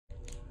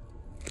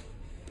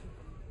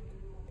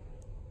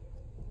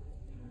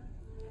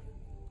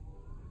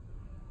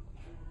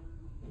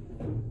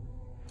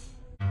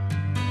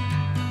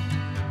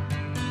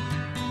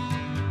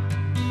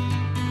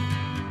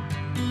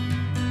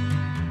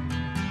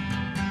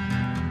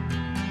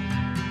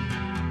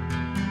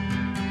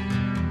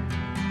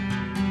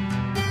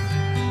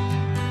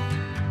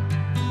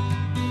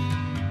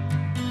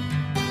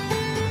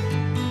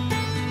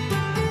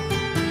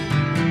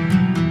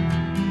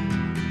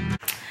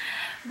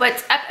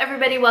What's up,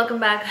 everybody? Welcome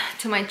back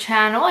to my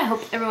channel. I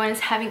hope everyone is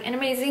having an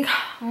amazing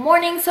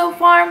morning so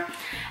far.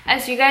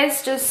 As you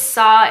guys just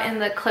saw in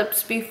the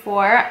clips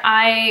before,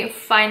 I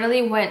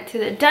finally went to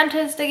the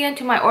dentist again,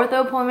 to my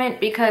ortho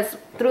appointment, because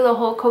through the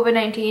whole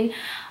COVID-19,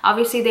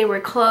 obviously they were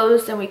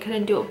closed and we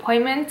couldn't do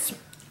appointments.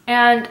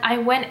 And I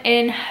went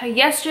in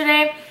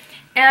yesterday,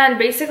 and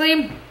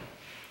basically,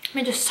 let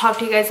me just talk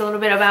to you guys a little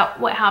bit about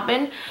what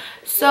happened.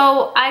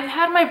 So I've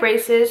had my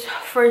braces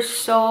for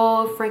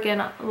so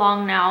freaking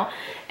long now,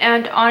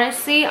 and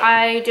honestly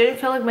I didn't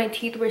feel like my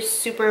teeth were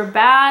super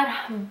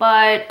bad,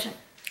 but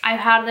I've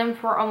had them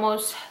for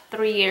almost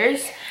 3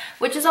 years,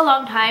 which is a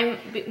long time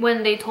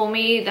when they told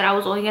me that I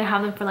was only gonna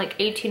have them for like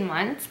 18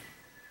 months.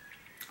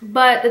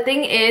 But the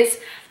thing is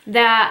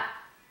that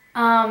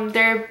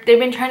they've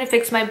been trying to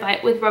fix my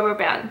bite with rubber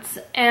bands,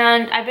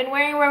 and I've been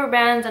wearing rubber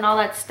bands and all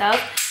that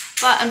stuff,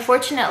 but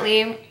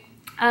unfortunately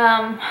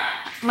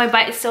my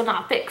bite is still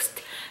not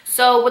fixed.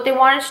 So what they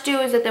wanted to do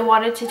is that they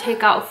wanted to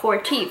take out 4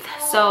 teeth,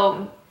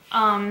 so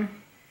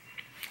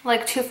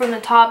like 2 from the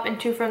top and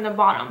 2 from the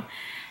bottom.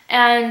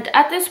 And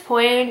at this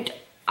point,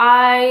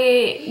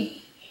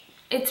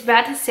 it's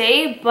bad to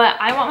say, but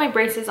I want my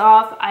braces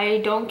off. I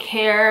don't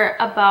care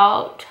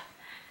about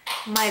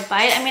my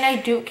bite. I mean, I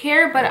do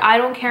care, but I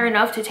don't care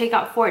enough to take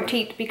out 4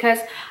 teeth, because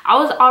I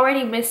was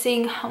already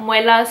missing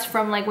muelas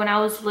from like when I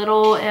was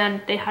little,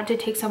 and they had to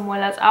take some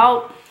muelas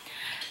out.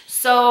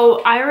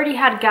 So I already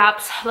had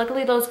gaps.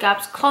 Luckily those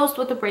gaps closed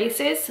with the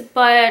braces,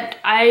 but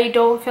I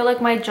don't feel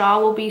like my jaw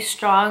will be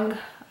strong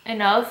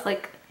enough.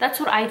 Like, that's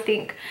what I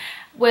think,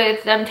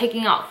 with them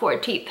taking out 4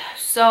 teeth.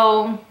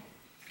 So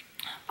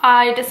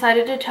I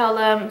decided to tell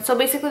them, so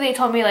basically they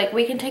told me like,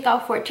 we can take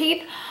out 4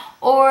 teeth,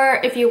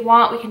 or if you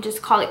want we can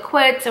just call it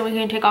quits and we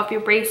can take off your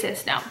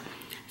braces now.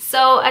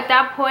 So at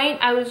that point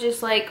I was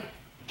just like,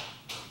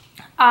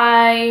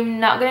 I'm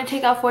not gonna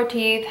take out 4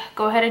 teeth,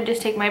 go ahead and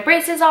just take my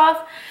braces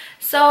off.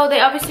 So they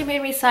obviously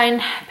made me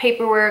sign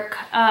paperwork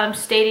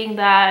stating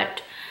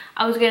that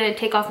I was gonna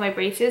take off my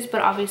braces,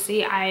 but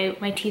obviously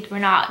my teeth were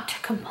not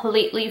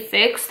completely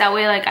fixed. That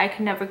way, like, I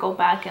can never go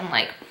back and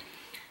like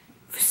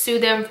sue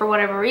them for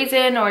whatever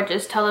reason, or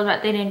just tell them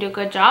that they didn't do a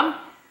good job.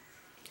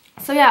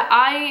 So yeah,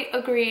 I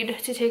agreed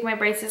to take my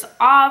braces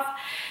off.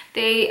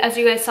 They, as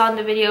you guys saw in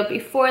the video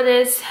before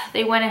this,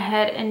 they went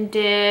ahead and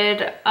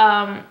did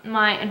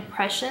my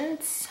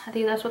impressions. I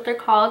think that's what they're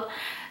called.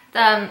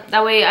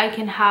 That way I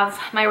can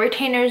have my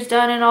retainers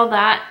done and all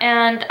that.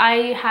 And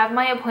I have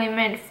my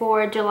appointment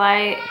for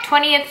July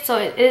 20th, so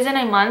it is in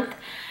a month,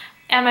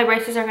 and my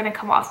braces are gonna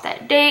come off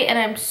that day, and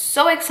I'm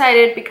so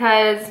excited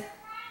because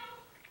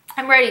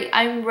I'm ready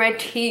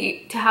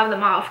to have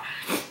them off.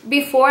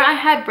 Before I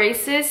had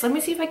braces, let me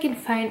see if I can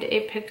find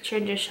a picture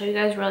and just show you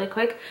guys really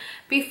quick.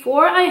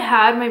 Before I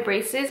had my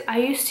braces, I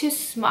used to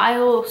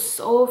smile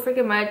so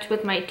freaking much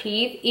with my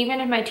teeth. Even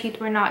if my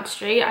teeth were not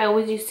straight, I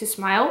always used to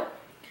smile.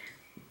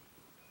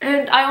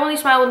 And I only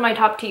smile with my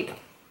top teeth.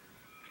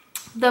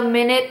 The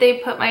minute they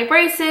put my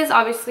braces,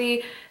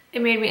 obviously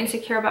it made me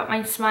insecure about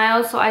my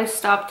smile, so I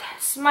stopped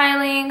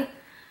smiling.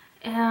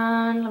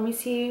 And let me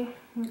see,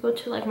 let me go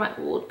to like my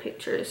old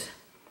pictures.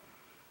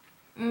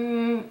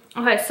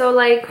 Okay, so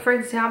like for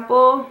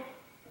example,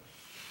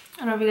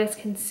 I don't know if you guys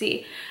can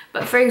see,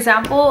 but for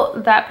example,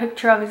 that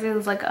picture obviously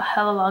was like a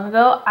hella long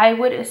ago. I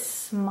would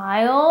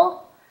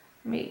smile,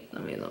 let me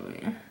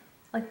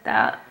like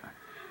that,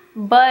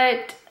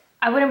 but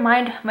I wouldn't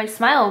mind my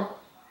smile,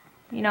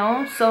 you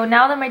know? So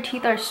now that my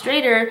teeth are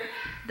straighter,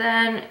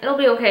 then it'll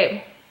be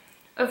okay.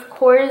 Of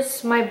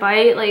course, my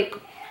bite, like,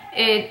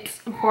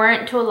 it's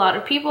important to a lot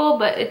of people,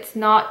 but it's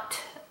not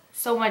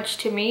so much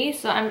to me.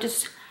 So I'm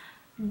just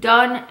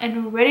done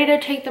and ready to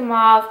take them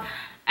off.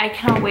 I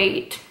cannot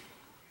wait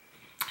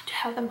to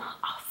have them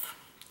off.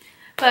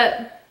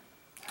 But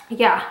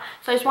yeah,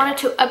 so I just wanted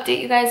to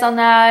update you guys on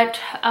that.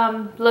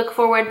 Look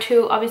forward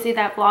to obviously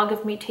that vlog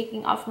of me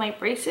taking off my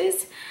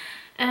braces.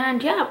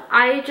 And yeah,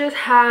 I just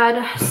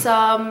had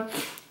some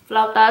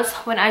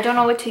flautas. When I don't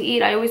know what to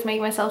eat, I always make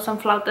myself some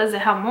flautas de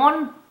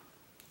jamon.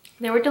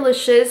 They were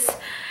delicious.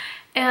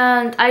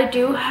 And I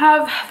do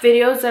have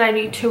videos that I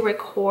need to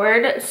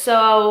record,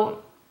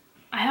 so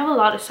I have a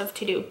lot of stuff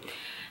to do.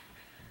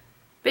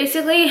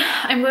 Basically,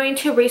 I'm going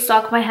to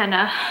restock my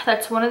henna.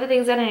 That's one of the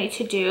things that I need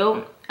to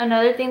do.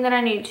 Another thing that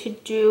I need to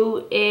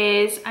do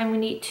is I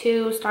need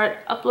to start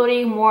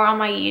uploading more on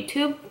my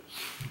YouTube.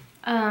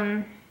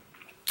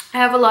 I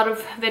have a lot of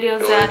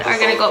videos that are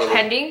gonna go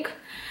pending,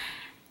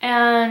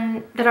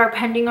 and that are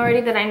pending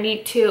already, that I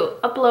need to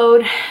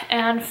upload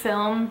and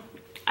film.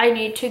 I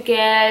need to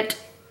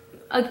get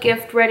a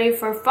gift ready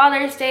for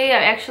Father's Day.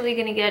 I'm actually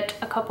gonna get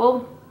a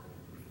couple.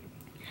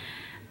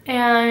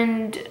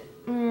 And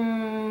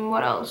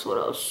what else?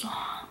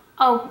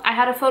 Oh, I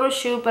had a photo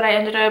shoot, but I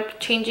ended up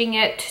changing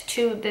it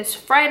to this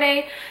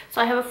Friday. So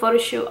I have a photo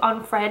shoot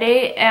on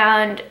Friday,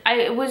 and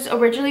it was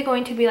originally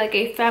going to be like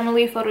a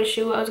family photo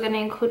shoot. I was going to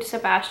include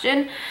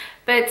Sebastian,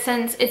 but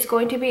since it's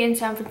going to be in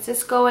San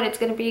Francisco and it's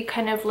going to be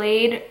kind of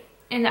late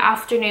in the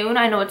afternoon,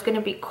 I know it's going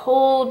to be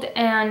cold,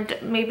 and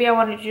maybe I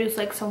want to do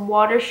like some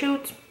water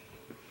shoots.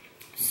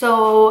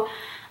 So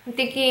I'm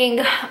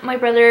thinking my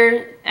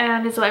brother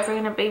and his wife are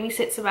gonna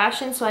babysit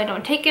Sebastian so I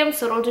don't take him,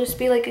 so it'll just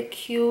be like a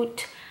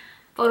cute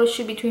photo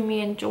shoot between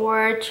me and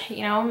George,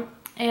 you know.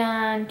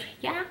 And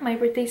yeah, my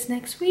birthday's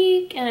next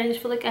week and I just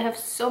feel like I have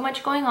so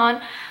much going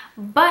on.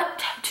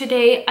 But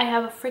today I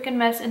have a freaking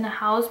mess in the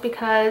house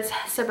because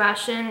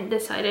Sebastian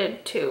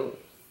decided to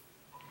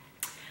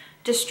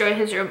destroy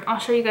his room. I'll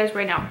show you guys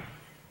right now.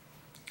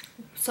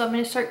 So I'm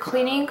gonna start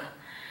cleaning,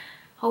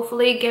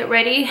 hopefully get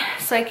ready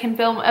so I can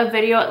film a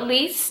video at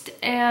least.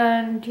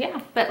 And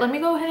yeah, but let me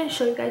go ahead and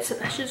show you guys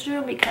Sebastian's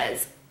room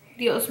because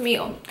Dios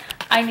mío,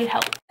 I need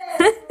help.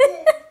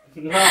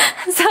 No.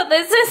 So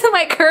this is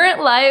my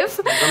current life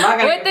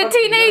with the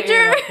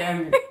teenager.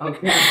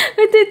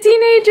 With the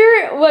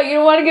teenager. What, you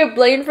don't want to get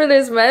blamed for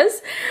this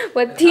mess?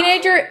 With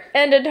teenager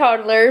and a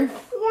toddler.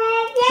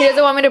 He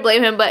doesn't want me to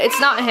blame him, but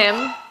it's not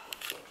him.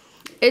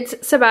 It's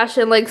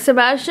Sebastian. Like,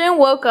 Sebastian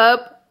woke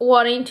up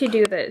wanting to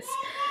do this.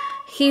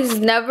 He's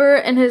never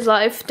in his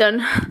life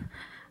done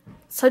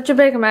such a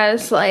big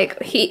mess.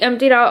 Like, he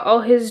emptied out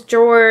all his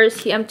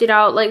drawers. He emptied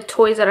out like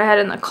toys that I had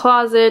in the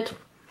closet.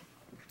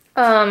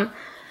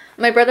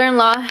 My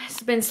brother-in-law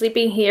has been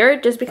sleeping here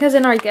just because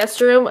in our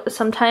guest room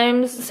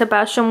sometimes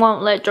Sebastian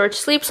won't let George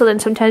sleep, so then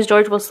sometimes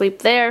George will sleep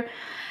there.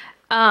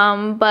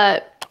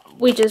 But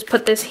we just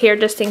put this here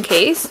just in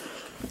case.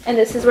 And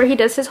this is where he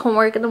does his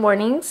homework in the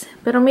mornings.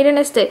 Pero miren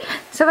este.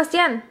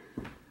 Sebastián.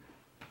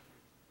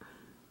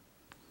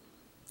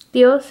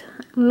 Dios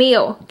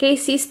mío, ¿qué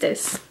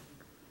hiciste?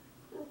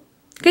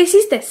 ¿Qué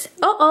hiciste?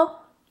 Oh.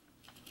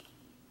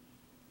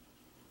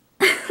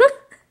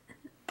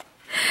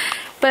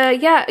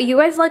 But yeah, you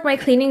guys like my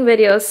cleaning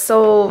videos,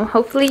 so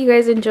hopefully you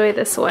guys enjoy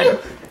this one.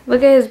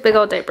 Look at his big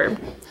old diaper.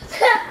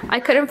 I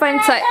couldn't find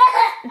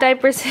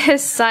diapers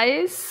his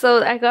size,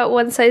 so I got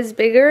one size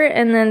bigger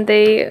and then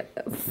they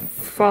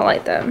fall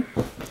like that.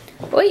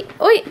 Oi,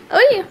 oi,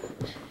 oi!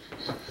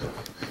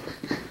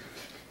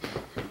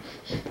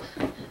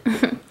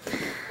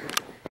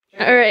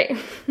 Alright.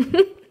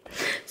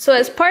 So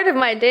as part of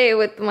my day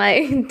with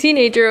my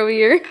teenager over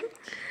here,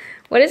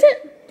 what is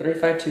it?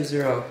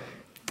 3520.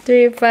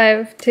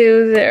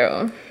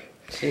 3520.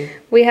 See?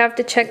 We have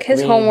to check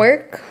his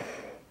homework.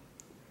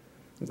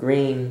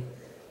 Green.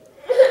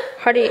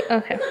 How do you...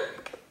 Okay.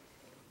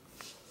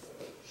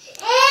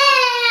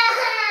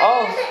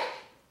 Oh!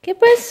 ¿Qué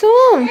pasó?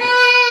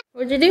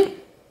 What'd you do?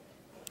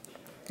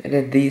 I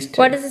did these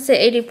two. Why does it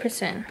say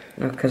 80%?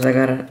 No, because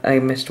I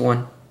missed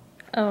one.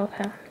 Oh,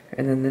 okay.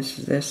 And then this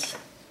is this.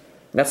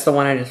 That's the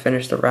one I just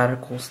finished, the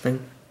radicals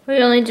thing. We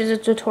only did a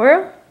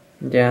tutorial?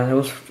 Yeah, it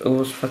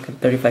was fucking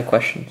 35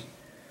 questions.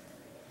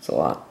 It's a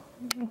lot.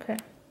 Okay.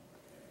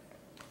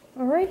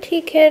 Alright,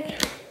 kid.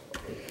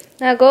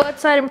 Now go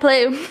outside and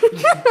play.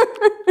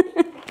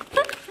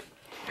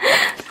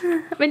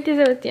 Vente,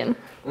 Sebastián.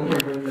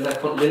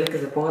 Dile que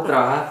se ponga a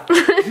trabajar.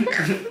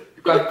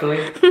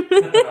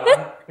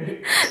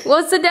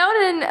 Well, sit down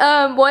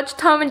and watch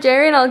Tom and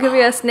Jerry and I'll give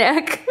you a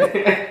snack.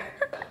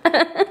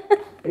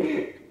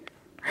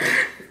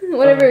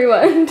 Whatever you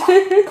want.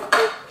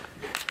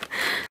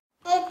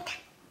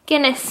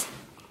 ¿Quién es?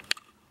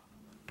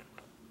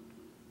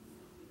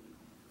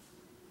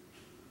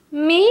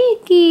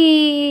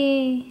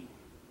 Mickey.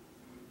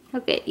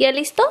 Ok, ¿ya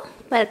listo?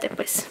 Párate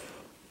pues.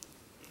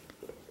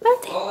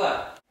 Párate.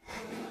 Hola.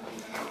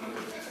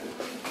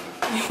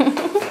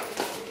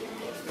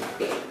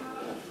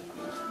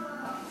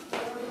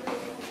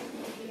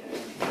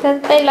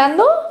 ¿Estás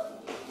bailando?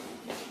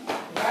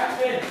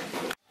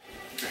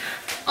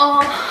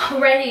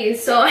 Alrighty,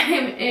 so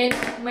I'm in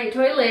my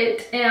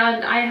toilet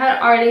and I had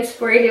already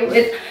sprayed it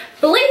with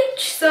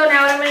bleach. So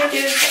now what I'm gonna do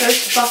is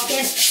just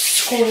fucking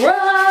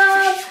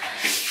scrub.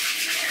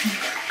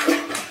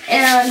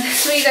 And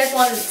so you guys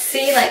want to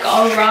see like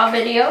all raw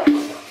video.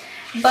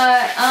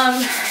 But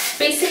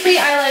basically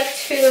I like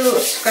to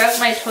scrub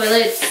my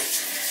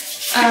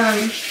toilets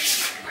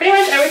pretty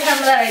much every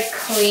time that I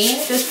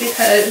clean just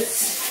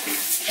because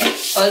it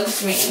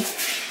bugs me.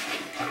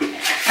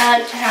 I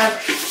like to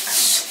have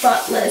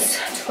spotless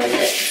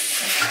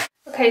toilets.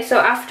 Okay, so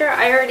after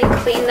I already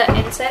cleaned the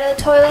inside of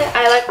the toilet,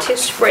 I like to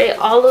spray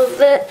all of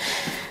it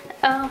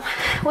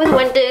with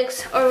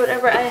Windex or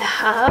whatever I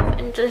have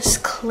and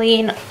just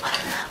clean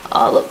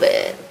all of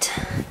it.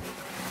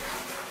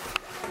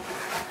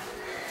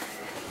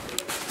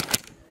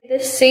 The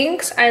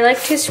sinks, I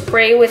like to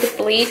spray with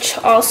bleach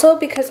also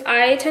because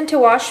I tend to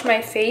wash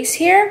my face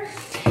here.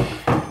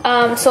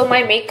 So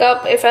my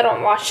makeup, if I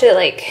don't wash it,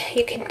 like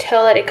you can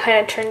tell that it kind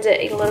of turns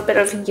it a little bit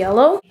of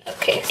yellow.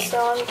 Okay, so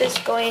I'm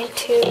just going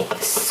to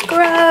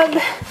scrub.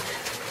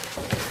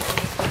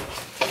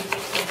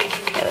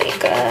 There we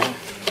go.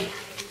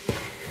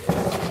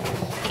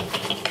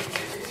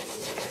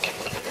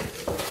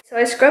 So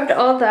I scrubbed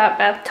all that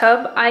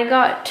bathtub. I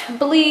got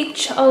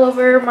bleach all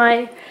over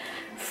my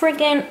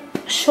friggin'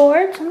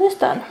 shorts. I'm just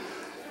done.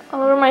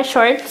 All over my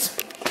shorts,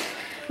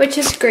 which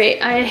is great.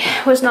 I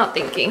was not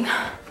thinking.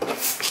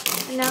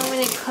 And now I'm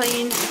gonna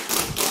clean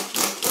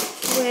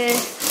with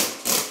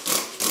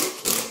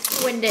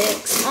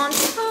Windex on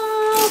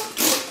top.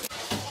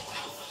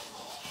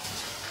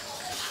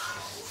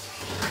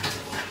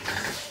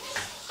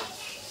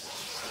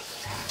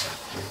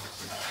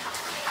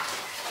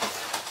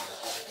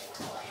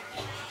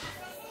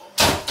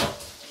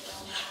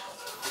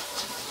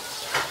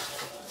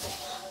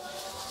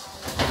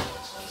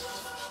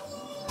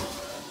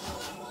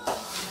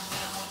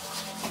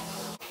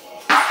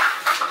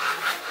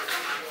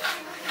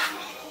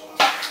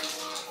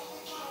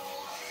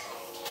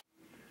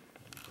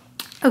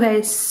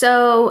 Okay,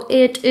 so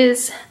it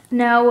is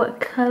now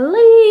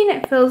clean.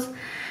 It feels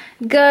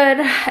good,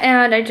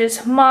 and I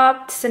just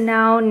mopped. So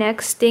now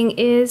next thing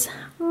is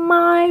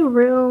my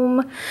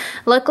room.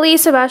 Luckily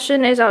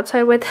Sebastian is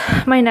outside with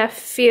my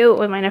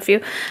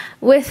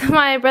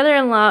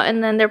brother-in-law,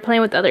 and then they're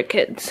playing with other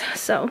kids,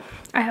 so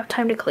I have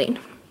time to clean.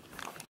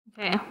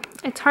 Okay,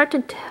 it's hard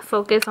to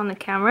focus on the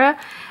camera,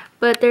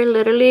 but they're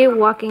literally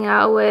walking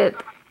out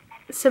with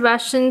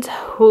Sebastian's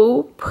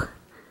hoop.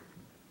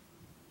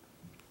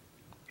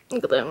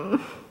 Look at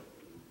them.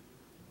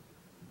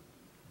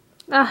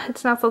 Ah,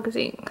 it's not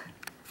focusing.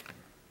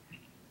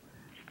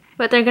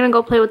 But they're gonna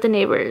go play with the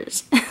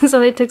neighbors. So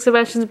they took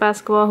Sebastian's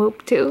basketball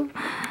hoop too.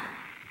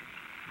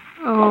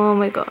 Oh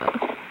my god.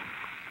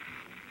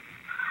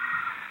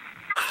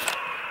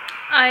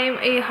 I'm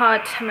a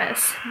hot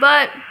mess.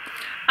 But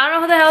I don't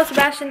know who the hell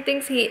Sebastian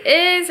thinks he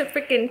is. A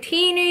freaking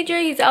teenager.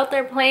 He's out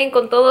there playing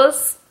con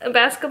todos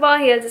basketball.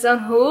 He has his own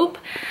hoop.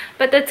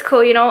 But that's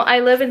cool, you know. I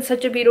live in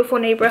such a beautiful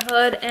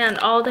neighborhood, and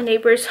all the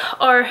neighbors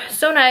are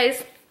so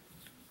nice.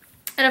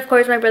 And of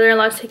course my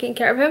brother-in-law is taking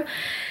care of him.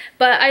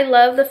 But I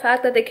love the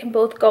fact that they can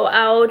both go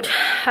out,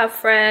 have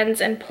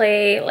friends, and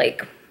play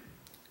like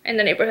in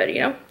the neighborhood, you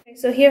know.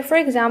 So here, for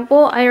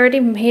example, I already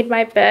made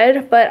my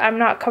bed, but I'm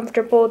not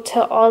comfortable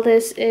till all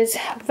this is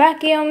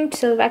vacuumed.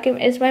 So the vacuum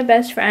is my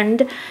best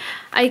friend.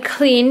 I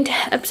cleaned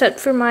except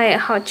for my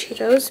hot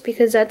Cheetos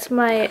because that's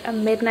my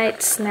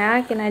midnight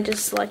snack, and I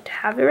just like to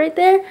have it right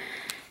there.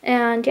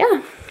 And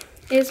yeah,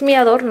 it's mi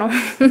adorno.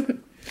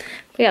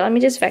 Yeah, let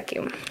me just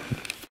vacuum.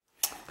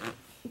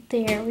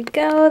 There we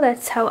go.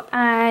 That's how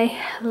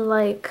I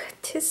like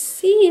to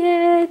see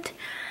it.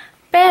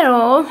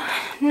 Pero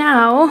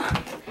now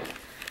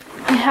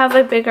I have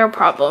a bigger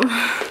problem.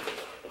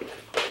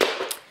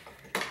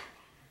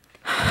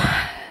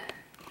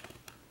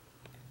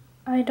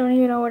 I don't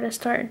even know where to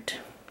start.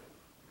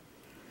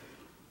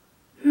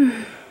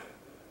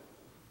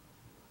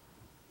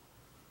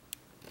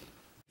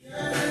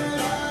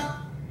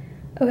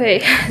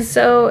 Okay,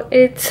 so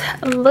it's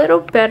a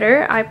little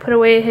better. I put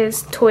away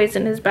his toys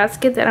in his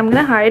basket that I'm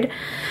gonna hide.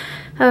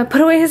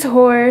 Put away his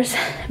horse,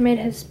 made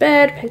his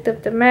bed, picked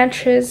up the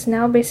mattress.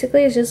 Now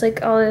basically it's just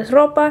like all this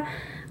ropa.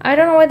 I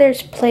don't know why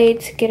there's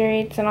plates,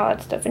 Gatorades, and all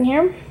that stuff in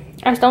here.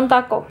 Hasta un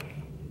taco.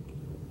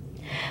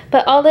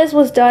 But all this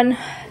was done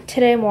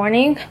today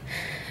morning.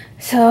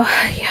 So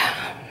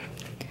yeah.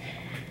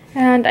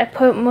 And I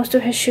put most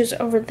of his shoes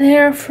over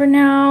there for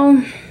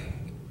now.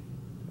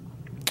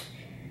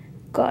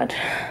 God.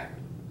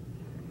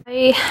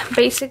 I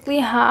basically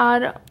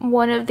had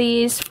one of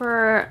these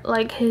for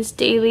like his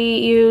daily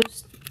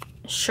use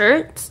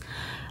shirts,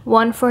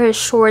 one for his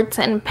shorts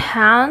and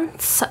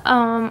pants,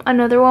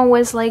 another one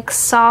was like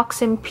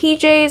socks and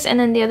PJs, and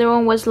then the other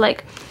one was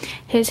like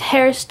his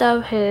hair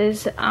stuff,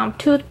 his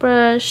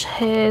toothbrush,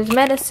 his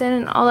medicine,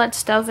 and all that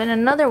stuff, and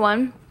another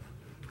one.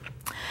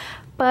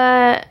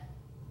 But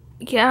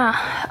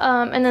yeah,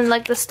 and then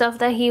like the stuff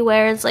that he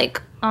wears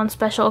like on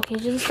special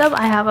occasions and stuff,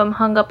 I have them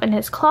hung up in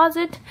his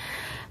closet.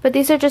 But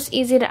these are just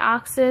easy to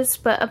access,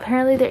 but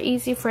apparently they're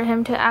easy for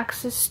him to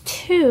access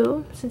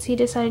too, since he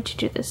decided to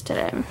do this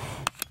today.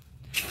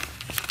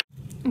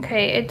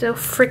 Okay, it's a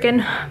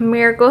freaking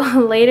miracle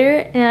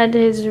later, and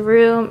his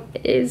room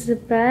is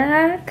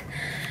back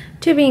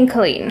to being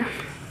clean.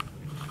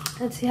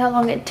 Let's see how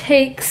long it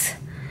takes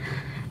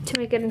to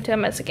make it into a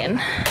mess again.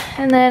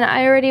 And then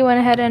I already went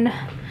ahead and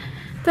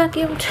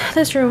vacuumed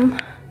this room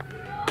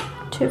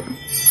too.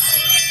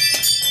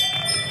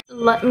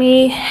 Let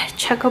me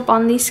check up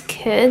on these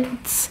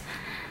kids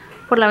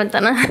por la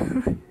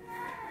ventana.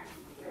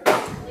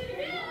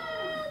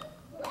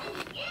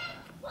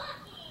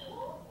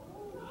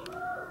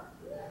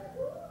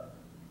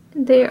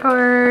 They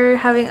are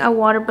having a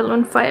water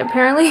balloon fight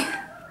apparently.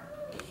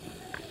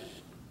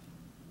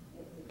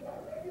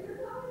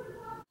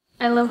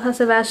 I love how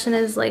Sebastian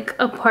is like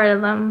a part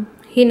of them.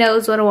 He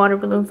knows what a water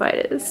balloon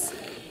fight is.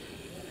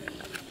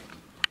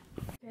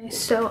 Okay,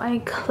 so I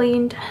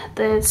cleaned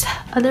this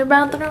other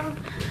bathroom,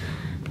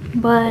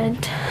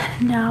 but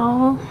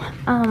now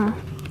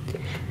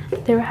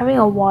they were having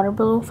a water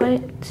balloon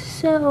fight,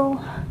 so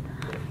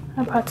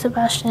I brought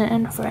Sebastian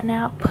in for a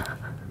nap.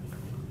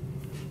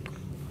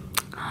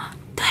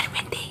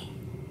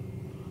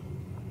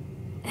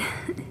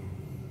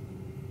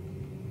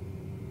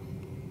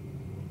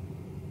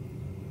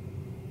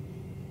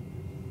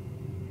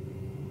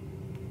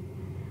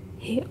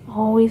 He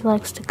always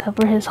likes to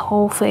cover his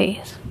whole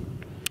face.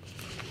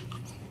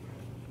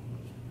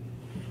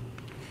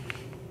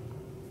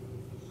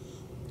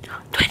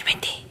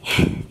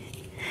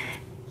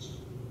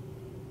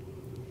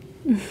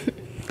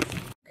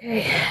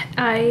 Okay,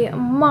 I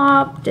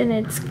mopped and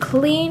it's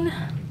clean.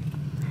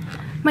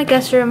 My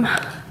guest room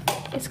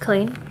is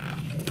clean.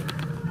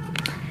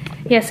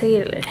 Yes, I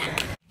did it.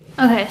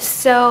 Okay,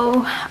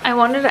 so I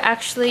wanted to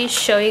actually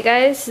show you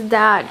guys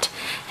that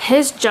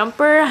his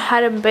jumper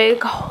had a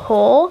big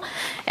hole,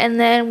 and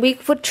then we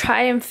would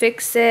try and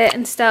fix it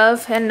and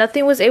stuff, and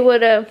nothing was able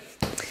to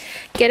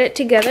get it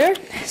together.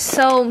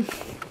 So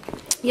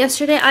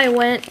Yesterday I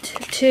went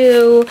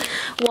to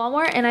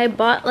Walmart and I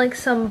bought like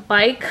some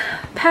bike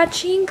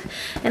patching,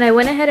 and I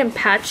went ahead and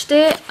patched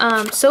it.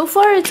 So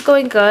far it's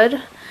going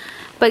good,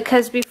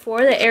 because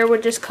before the air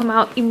would just come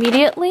out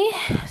immediately.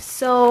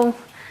 So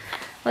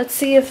let's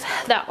see if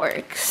that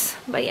works.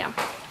 But yeah,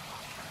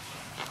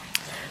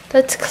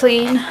 that's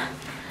clean.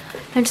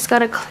 I just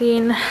gotta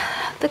clean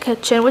the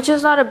kitchen, which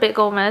is not a big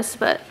old mess,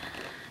 but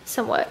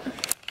somewhat.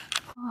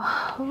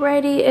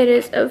 Alrighty, it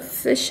is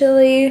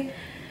officially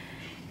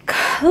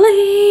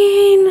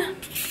clean.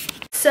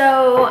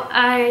 So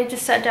I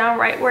just sat down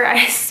right where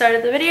I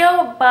started the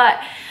video, but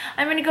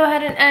I'm gonna go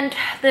ahead and end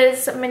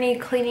this mini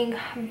cleaning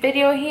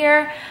video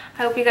here.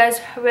 I hope you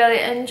guys really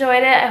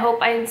enjoyed it. I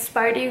hope I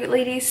inspired you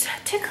ladies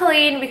to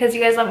clean, because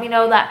you guys let me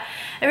know that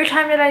every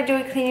time that I do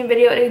a cleaning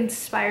video it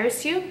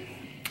inspires you.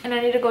 And I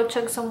need to go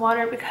chug some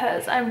water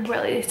because I'm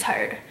really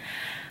tired.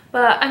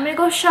 But I'm gonna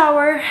go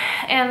shower,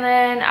 and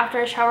then after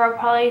I shower I'll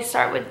probably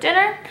start with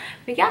dinner.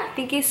 But yeah,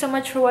 thank you so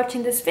much for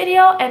watching this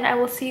video, and I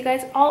will see you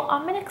guys all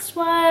on my next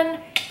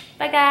one.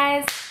 Bye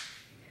guys.